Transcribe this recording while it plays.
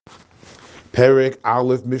Perek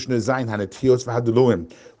Aleph Mishnah Zayin Hanatios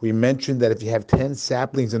v'Haduluim. We mentioned that if you have 10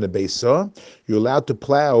 saplings in a Beisah, you're allowed to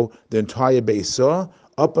plow the entire Beisah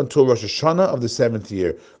up until Rosh Hashanah of the 7th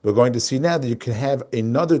year. We're going to see now that you can have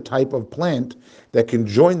another type of plant that can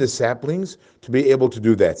join the saplings to be able to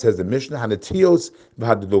do that. It says the Mishnah Hanatios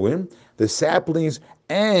v'Haduluim, the saplings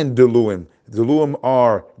and Deluim. Deluim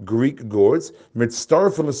are Greek gourds.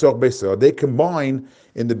 They combine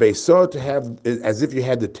in the Beisah to have, as if you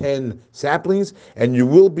had the 10 saplings, and you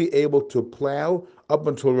will be able to plow up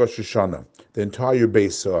until Rosh Hashanah, the entire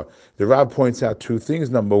Beisah. The Rav points out two things.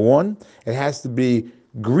 Number one, it has to be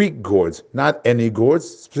Greek gourds, not any gourds,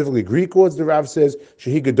 specifically Greek gourds. The Rav says,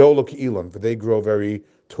 Shehi Gedola Ki'ilan, for they grow very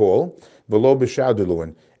tall. Below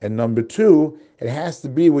B'Shaudeluin. And number two, it has to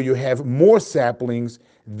be where you have more saplings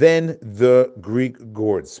than the Greek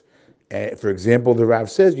gourds. For example, the Rav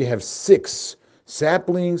says you have 6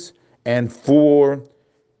 saplings and 4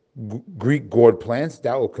 Greek gourd plants.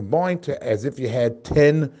 That will combine to as if you had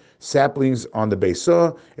 10 saplings on the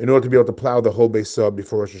Beisah in order to be able to plow the whole Beisah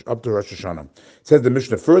before up to Rosh Hashanah. It says the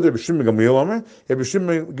Mishnah further, B'Shimon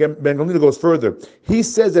ben Gamliel goes further. He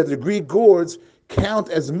says that the Greek gourds count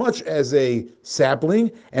as much as a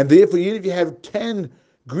sapling, and therefore even if you have 10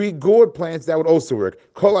 Greek gourd plants, that would also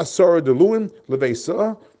work. Kol asara deluim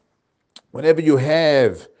leveisah. Whenever you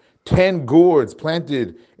have 10 gourds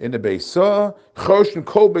planted in the Beisah, Chosh and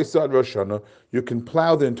Kol Beisah at Rosh Hashanah, you can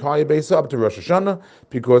plow the entire Beisah up to Rosh Hashanah,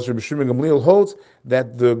 because Rabbi Shimon Gamliel holds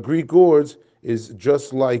that the Greek gourds is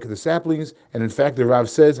just like the saplings, and in fact the Rav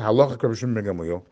says, Halacha Rabbi Shimon Gamliel.